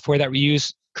software that we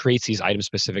use creates these item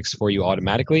specifics for you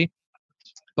automatically.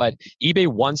 But eBay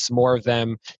wants more of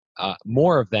them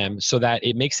so that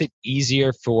it makes it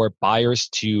easier for buyers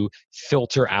to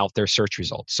filter out their search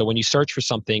results. So when you search for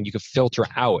something, you can filter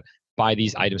out by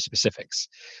these item specifics.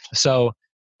 So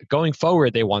going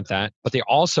forward, they want that, but they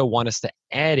also want us to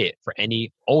add it for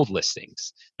any old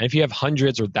listings. And if you have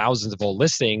hundreds or thousands of old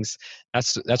listings,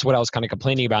 that's what I was kind of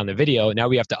complaining about in the video. Now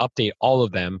we have to update all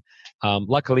of them.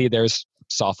 Luckily, there's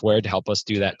software to help us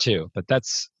do that too. But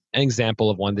that's an example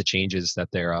of one of the changes that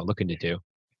they're looking to do.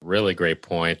 Really great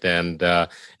point. And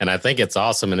I think it's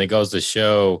awesome. And it goes to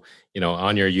show,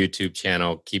 on your YouTube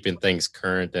channel, keeping things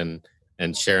current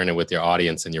and sharing it with your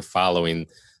audience, and you're following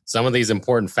some of these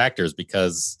important factors,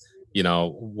 because,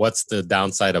 what's the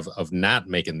downside of not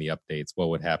making the updates? What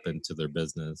would happen to their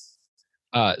business?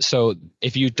 So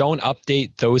if you don't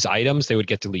update those items, they would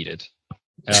get deleted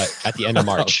at the end of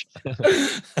March.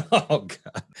 Oh,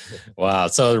 God. Wow.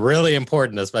 So really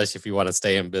important, especially if you want to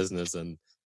stay in business and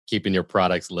keeping your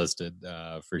products listed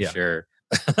for sure.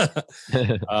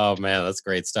 Oh, man, that's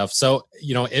great stuff. So,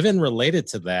 even related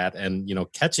to that and,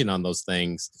 catching on those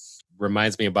things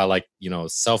reminds me about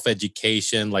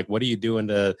self-education. Like, what are you doing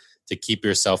to keep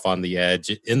yourself on the edge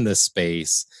in this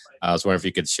space? I was wondering if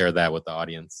you could share that with the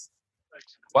audience.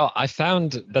 Well, I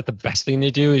found that the best thing to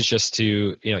do is just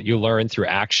to, you learn through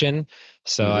action.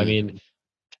 So, I mean,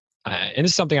 and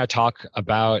this is something I talk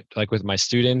about like with my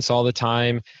students all the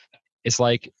time. It's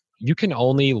like, you can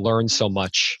only learn so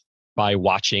much by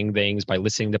watching things, by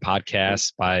listening to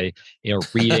podcasts, by,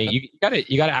 reading. You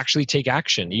gotta actually take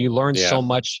action. You learn so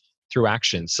much through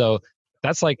action. So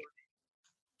that's like,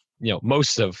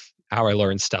 most of how I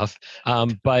learn stuff.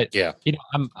 But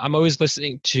I'm always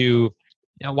listening to,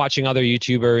 watching other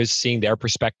YouTubers, seeing their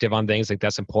perspective on things. Like,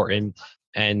 that's important.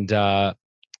 And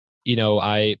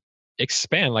I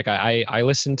expand. Like, I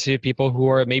listen to people who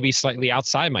are maybe slightly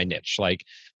outside my niche. Like,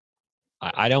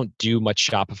 I don't do much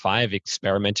Shopify. I've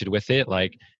experimented with it.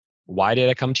 Like, why did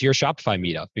I come to your Shopify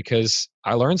meetup? Because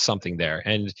I learned something there.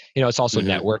 And, it's also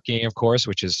networking, of course,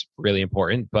 which is really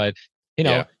important. But,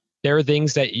 there are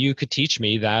things that you could teach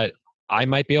me that I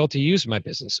might be able to use in my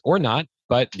business or not.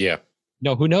 But,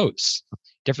 who knows?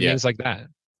 Different things like that.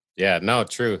 Yeah, no,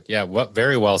 true. Yeah,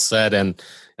 very well said. And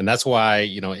that's why,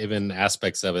 even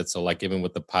aspects of it. So like, even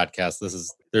with the podcast,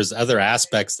 there's other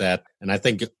aspects that, and I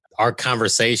think our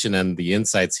conversation and the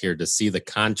insights here to see the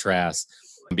contrast,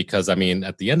 because I mean,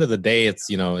 at the end of the day, it's,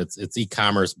 it's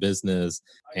e-commerce business,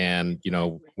 and,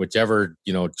 whichever,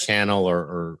 channel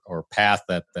or path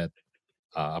that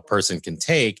a person can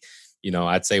take,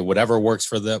 I'd say whatever works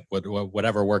for them,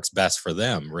 whatever works best for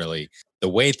them, really. The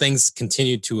way things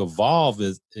continue to evolve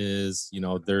is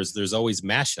there's always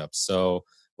mashups. So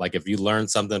like, if you learn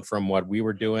something from what we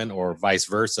were doing, or vice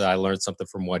versa, I learned something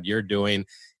from what you're doing,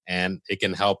 and it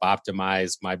can help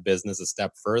optimize my business a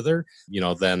step further,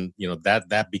 then,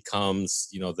 that becomes,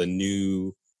 the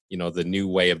new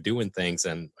way of doing things.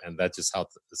 And that just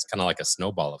helps. It's kind of like a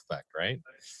snowball effect, right?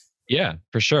 Yeah,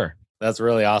 for sure. That's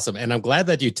really awesome. And I'm glad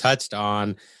that you touched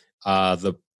on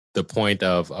the point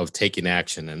of taking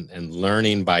action and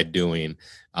learning by doing.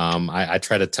 I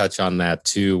try to touch on that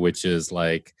too, which is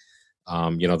like,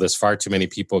 there's far too many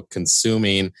people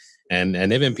consuming, and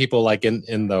even people like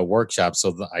in the workshop.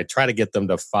 So I try to get them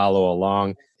to follow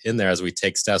along in there as we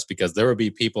take steps, because there will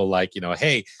be people like,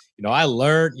 hey, I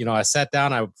learned, I sat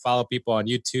down, I follow people on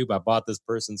YouTube. I bought this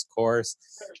person's course.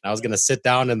 I was going to sit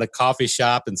down in the coffee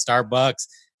shop in Starbucks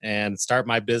and start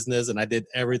my business. And I did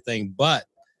everything but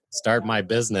start my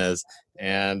business.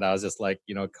 And I was just like,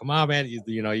 come on, man,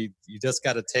 you just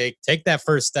got to take that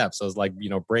first step. So it's like,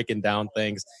 breaking down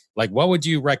things. Like, what would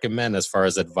you recommend as far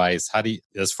as advice?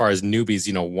 As far as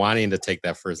newbies, wanting to take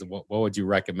that first, what would you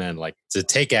recommend, like, to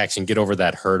take action, get over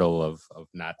that hurdle of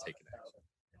not taking action?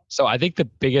 So I think the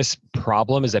biggest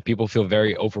problem is that people feel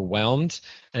very overwhelmed,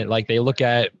 and like, they look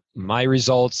at my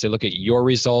results, they look at your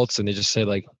results, and they just say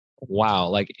like, wow,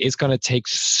 like, it's going to take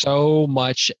so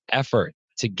much effort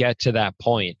to get to that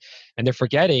point. And they're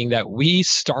forgetting that we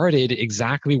started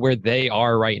exactly where they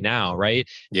are right now, right?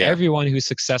 Yeah. Everyone who's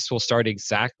successful started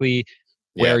exactly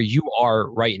where you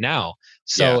are right now.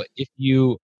 So if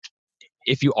you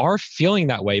are feeling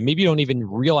that way, maybe you don't even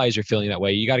realize you're feeling that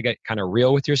way. You got to get kind of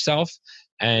real with yourself.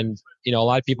 And, a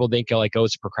lot of people think like, oh,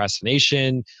 it's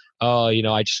procrastination. oh,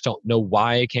 I just don't know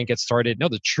why I can't get started. No,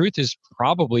 the truth is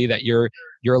probably that you're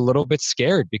a little bit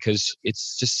scared because it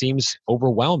just seems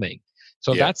overwhelming.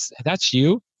 So if Yeah. that's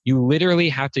you. You literally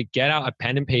have to get out a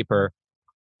pen and paper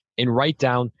and write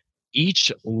down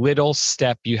each little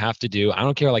step you have to do. I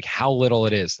don't care like how little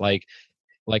it is. Like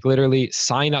literally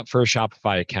sign up for a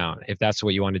Shopify account if that's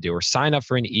what you want to do, or sign up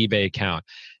for an eBay account.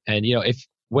 And if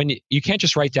when you can't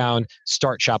just write down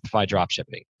start Shopify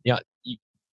dropshipping.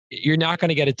 You're not going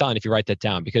to get it done if you write that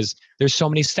down, because there's so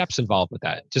many steps involved with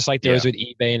that, just like there is Yeah. with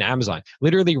eBay and Amazon.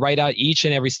 Literally write out each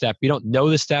and every step. You don't know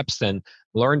the steps, then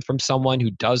learn from someone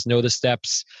who does know the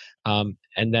steps. And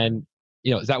then,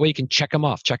 that way you can check them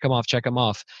off,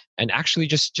 and actually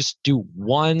just do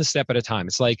one step at a time.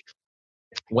 It's like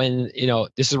when,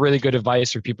 this is really good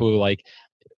advice for people who like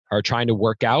are trying to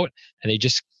work out and they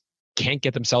just can't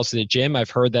get themselves to the gym. I've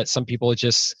heard that some people they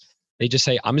just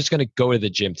say, I'm just going to go to the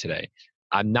gym today.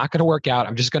 I'm not going to work out.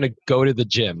 I'm just going to go to the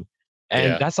gym.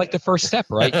 And Yeah. that's like the first step,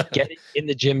 right? Getting in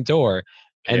the gym door.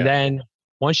 And Yeah. then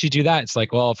once you do that, it's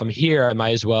like, well, if I'm here, I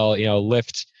might as well,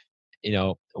 lift,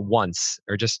 once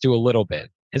or just do a little bit.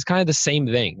 It's kind of the same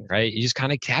thing, right? You just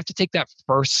kind of have to take that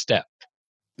first step.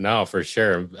 No, for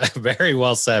sure. Very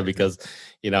well said, because,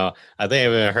 I think I've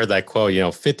even heard that quote,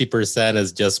 50%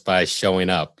 is just by showing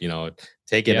up,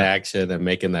 taking Yeah. action and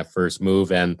making that first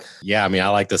move. And yeah, I mean, I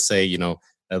like to say,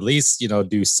 at least,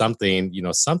 do something,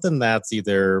 something that's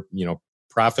either,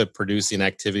 profit producing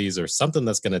activities or something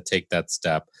that's going to take that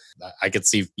step. I could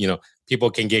see,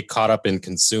 people can get caught up in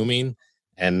consuming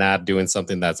and not doing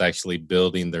something that's actually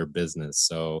building their business.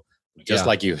 So just Yeah.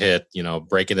 like you hit,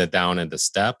 breaking it down into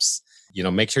steps,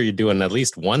 make sure you're doing at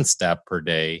least one step per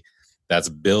day that's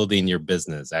building your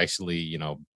business, actually,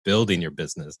 building your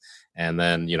business. And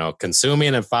then,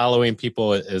 consuming and following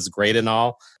people is great and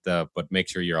all, but make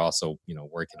sure you're also,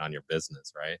 working on your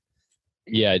business, right?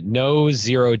 Yeah. No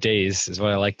 0 days is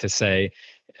what I like to say.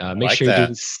 I Make like sure you're that.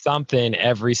 doing something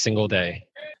every single day.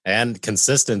 And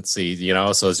consistency,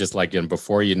 so it's just like,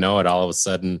 before you know it, all of a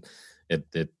sudden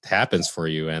it happens for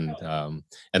you. And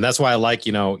that's why I like,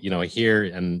 here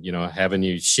and, having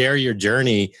you share your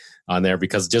journey on there,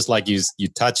 because just like you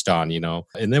touched on,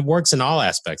 and it works in all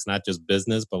aspects, not just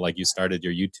business, but like you started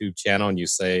your YouTube channel and you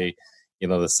say,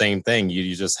 the same thing.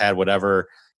 You just had whatever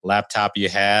laptop you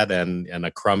had and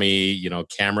a crummy,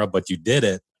 camera, but you did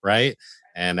it, right?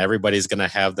 And everybody's going to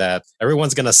have that.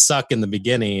 Everyone's going to suck in the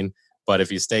beginning, but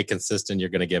if you stay consistent, you're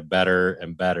going to get better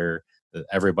and better.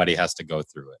 Everybody has to go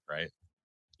through it, right?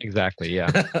 Exactly.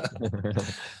 Yeah.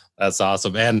 That's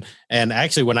awesome. And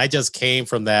actually, when I just came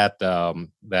from that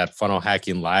funnel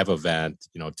hacking live event,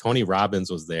 Tony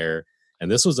Robbins was there, and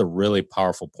this was a really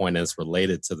powerful point, and it's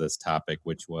related to this topic,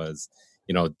 which was,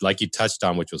 like you touched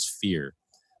on, which was fear.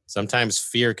 Sometimes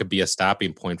fear could be a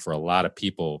stopping point for a lot of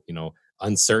people.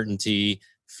 Uncertainty,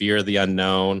 fear of the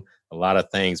unknown, a lot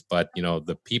of things. But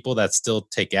the people that still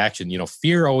take action,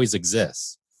 fear always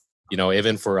exists.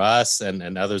 Even for us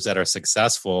and others that are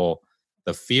successful,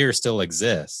 the fear still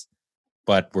exists,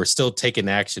 but we're still taking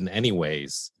action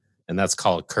anyways, and that's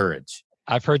called courage.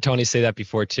 I've heard Tony say that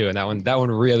before too, and that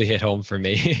one really hit home for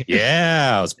me.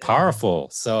 Yeah, it was powerful.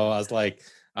 So I was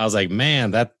like,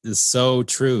 man, that is so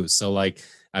true. So like,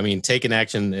 I mean, taking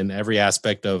action in every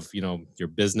aspect of, your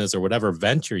business or whatever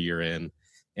venture you're in,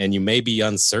 and you may be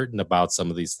uncertain about some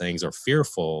of these things or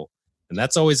fearful, and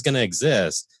that's always going to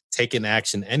exist. Taking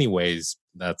action anyways,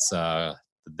 that's the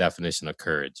definition of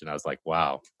courage. And I was like,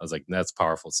 wow. I was like, that's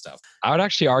powerful stuff. I would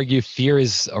actually argue fear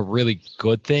is a really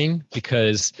good thing,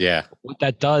 because Yeah. what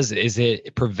that does is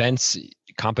it prevents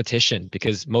competition,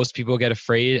 because most people get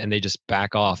afraid and they just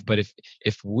back off. But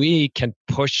if we can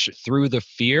push through the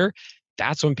fear,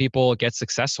 that's when people get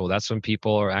successful. That's when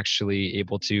people are actually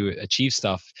able to achieve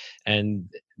stuff, and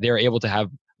they're able to have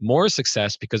more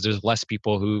success because there's less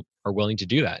people who are willing to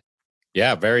do that.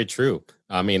 Yeah, very true.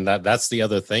 I mean, that's the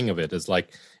other thing of it is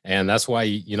like, and that's why,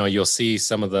 you'll see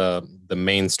some of the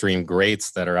mainstream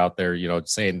greats that are out there,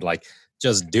 saying like,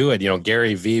 just do it.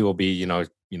 Gary V will be,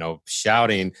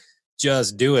 shouting,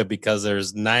 just do it, because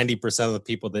there's 90% of the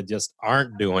people that just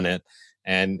aren't doing it.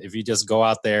 And if you just go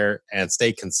out there and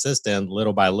stay consistent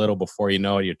little by little, before you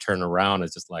know it, you turn around.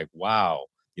 It's just like, wow,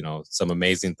 some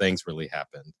amazing things really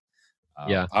happened.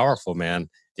 Yeah. Powerful, man.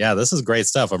 Yeah, this is great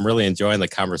stuff. I'm really enjoying the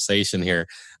conversation here.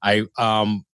 I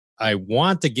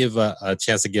want to give a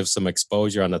chance to give some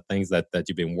exposure on the things that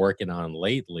you've been working on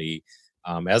lately.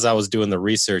 As I was doing the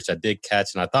research, I did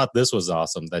catch, and I thought this was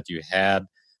awesome, that you had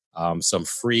some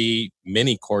free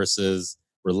mini courses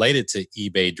related to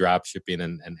eBay dropshipping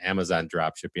and Amazon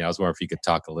dropshipping. I was wondering if you could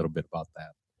talk a little bit about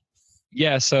that.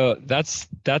 Yeah, so that's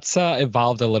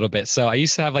evolved a little bit. So I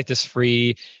used to have like this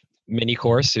free mini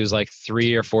course. It was like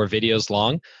 3 or 4 videos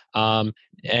long. Um,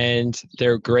 and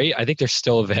they're great. I think they're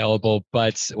still available.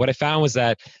 But what I found was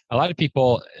that a lot of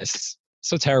people, it's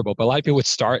so terrible, but a lot of people would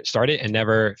start it and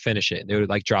never finish it. They would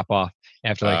like drop off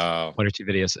after like Oh, 1 or 2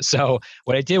 videos. So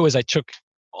what I did was I took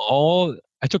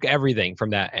everything from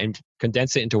that and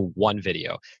condensed it into one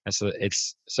video. And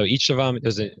so each of them,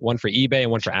 there's one for eBay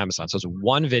and one for Amazon. So it's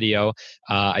one video.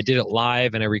 I did it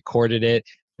live and I recorded it,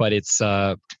 but it's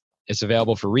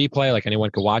available for replay. Like anyone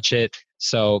could watch it.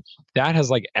 So that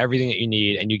has like everything that you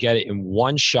need, and you get it in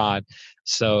one shot.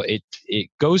 So it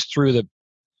goes through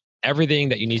everything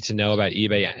that you need to know about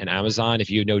eBay and Amazon if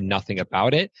you know nothing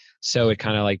about it. So it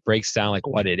kind of like breaks down like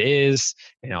what it is,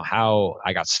 how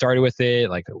I got started with it,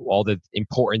 like all the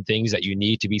important things that you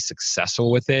need to be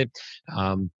successful with it.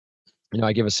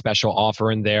 I give a special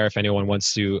offer in there if anyone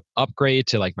wants to upgrade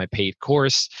to like my paid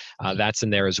course. That's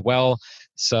in there as well.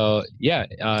 So yeah,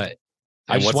 and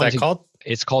what's that called?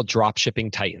 It's called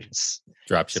Dropshipping Titans.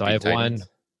 Dropshipping So I have Titans. one.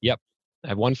 Yep, I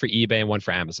have one for eBay and one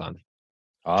for Amazon.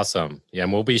 Awesome. Yeah,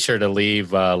 and we'll be sure to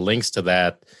leave links to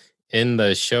that in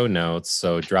the show notes.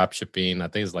 So dropshipping, I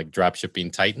think it's like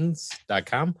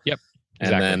dropshippingtitans.com. Yep.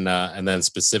 Exactly. And then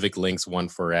specific links, one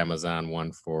for Amazon,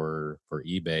 one for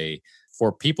eBay.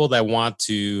 For people that want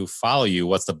to follow you,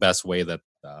 what's the best way that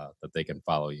they can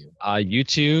follow you?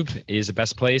 YouTube is the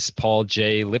best place, Paul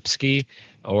J. Lipsky.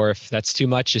 Or if that's too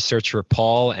much, just search for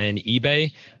Paul and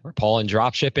eBay or Paul and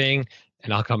Dropshipping,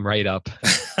 and I'll come right up.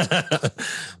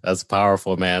 That's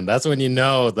powerful, man. That's when you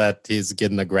know that he's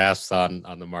getting a grasp on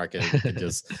the market. You can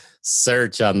just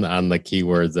search on the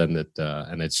keywords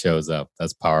and it shows up.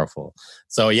 That's powerful.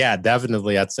 So yeah,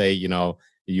 definitely I'd say,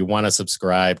 you want to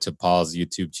subscribe to Paul's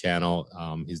YouTube channel.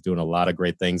 He's doing a lot of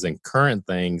great things and current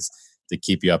things to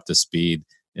keep you up to speed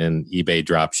in eBay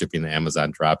dropshipping and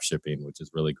Amazon dropshipping, which is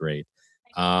really great.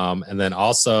 And then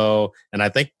also, and I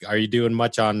think, are you doing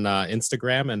much on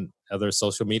Instagram and other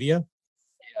social media?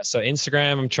 Yeah, so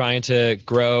Instagram, I'm trying to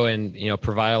grow and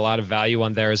provide a lot of value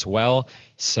on there as well.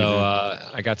 So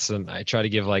I try to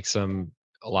give like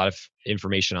a lot of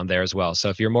information on there as well. So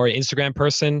if you're more an Instagram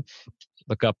person,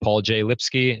 look up Paul J.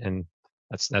 Lipsky, and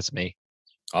that's me.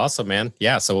 Awesome, man.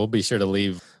 Yeah, so we'll be sure to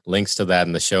leave links to that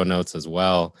in the show notes as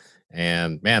well.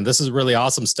 And man, this is really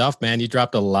awesome stuff, man. You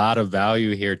dropped a lot of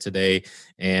value here today,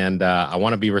 and I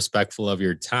want to be respectful of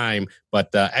your time.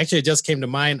 But actually, it just came to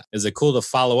mind: is it cool to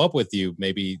follow up with you,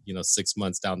 maybe 6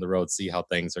 months down the road, see how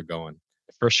things are going?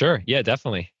 For sure, yeah,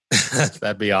 definitely.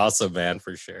 That'd be awesome, man,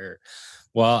 for sure.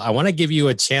 Well, I want to give you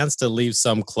a chance to leave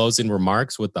some closing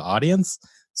remarks with the audience,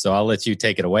 so I'll let you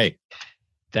take it away.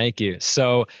 Thank you.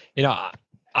 So,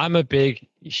 I'm a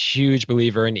huge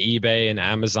believer in eBay and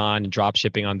Amazon and drop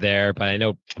shipping on there, but I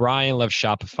know Brian loves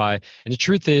Shopify. And the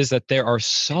truth is that there are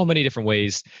so many different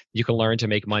ways you can learn to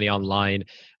make money online.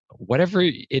 Whatever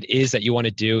it is that you want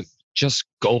to do, just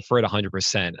go for it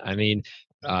 100%. I mean,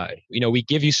 we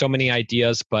give you so many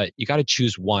ideas, but you got to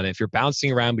choose one. If you're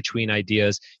bouncing around between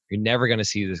ideas, you're never going to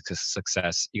see the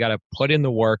success. You got to put in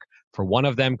the work. For one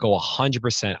of them, go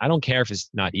 100%. I don't care if it's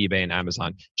not eBay and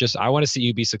Amazon. I want to see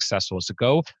you be successful. So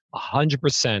go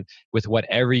 100% with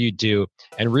whatever you do,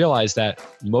 and realize that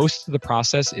most of the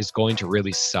process is going to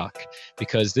really suck,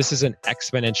 because this is an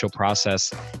exponential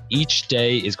process. Each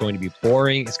day is going to be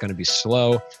boring. It's going to be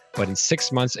slow. But in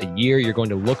 6 months, a year, you're going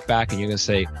to look back and you're going to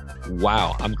say,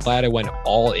 wow, I'm glad I went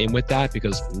all in with that,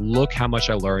 because look how much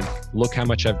I learned. Look how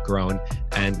much I've grown,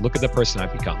 and look at the person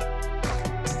I've become.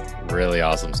 Really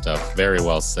awesome stuff. Very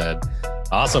well said.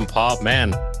 Awesome, Paul.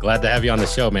 Man, glad to have you on the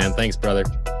show, man. Thanks, brother.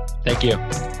 Thank you.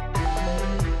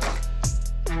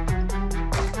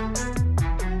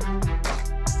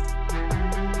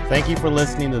 Thank you for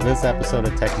listening to this episode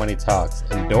of Tech Money Talks.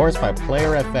 Endorsed by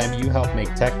Player FM, you help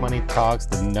make Tech Money Talks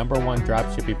the #1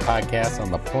 dropshipping podcast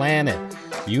on the planet.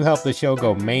 You help the show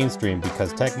go mainstream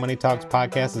because Tech Money Talks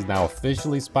podcast is now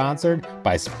officially sponsored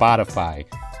by Spotify.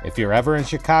 If you're ever in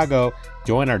Chicago,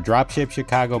 join our Dropship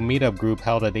Chicago meetup group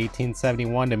held at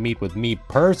 1871 to meet with me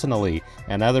personally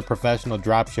and other professional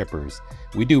dropshippers.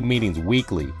 We do meetings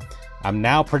weekly. I'm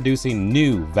now producing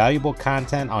new, valuable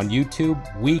content on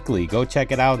YouTube weekly. Go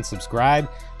check it out and subscribe.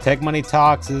 Tech Money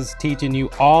Talks is teaching you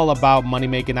all about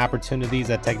money-making opportunities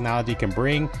that technology can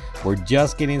bring. We're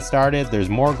just getting started. There's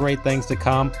more great things to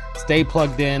come. Stay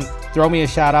plugged in. Throw me a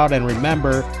shout out, and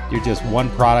remember, you're just one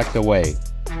product away.